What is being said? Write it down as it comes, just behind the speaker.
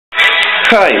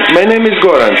Hi, my name is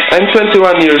Goran. I'm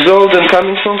 21 years old and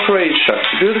coming from Croatia,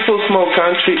 beautiful small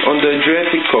country on the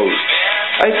Adriatic coast.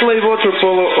 I played water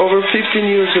polo over 15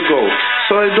 years ago,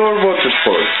 so I adore water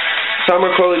sports.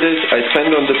 Summer holidays I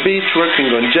spend on the beach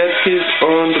working on jet skis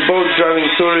or on the boat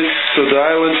driving tourists to the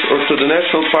islands or to the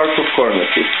National Park of Cornwall.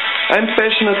 I'm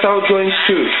passionate outgoing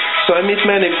too, so I meet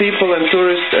many people and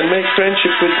tourists and make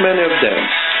friendship with many of them.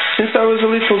 Since I was a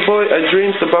little boy, I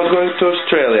dreamed about going to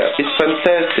Australia. It's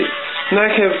fantastic. Now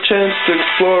I have a chance to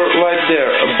explore life there,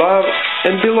 above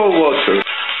and below water.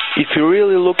 If you're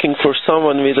really looking for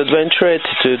someone with adventure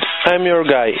attitude, I'm your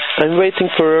guy. I'm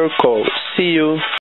waiting for your call. See you.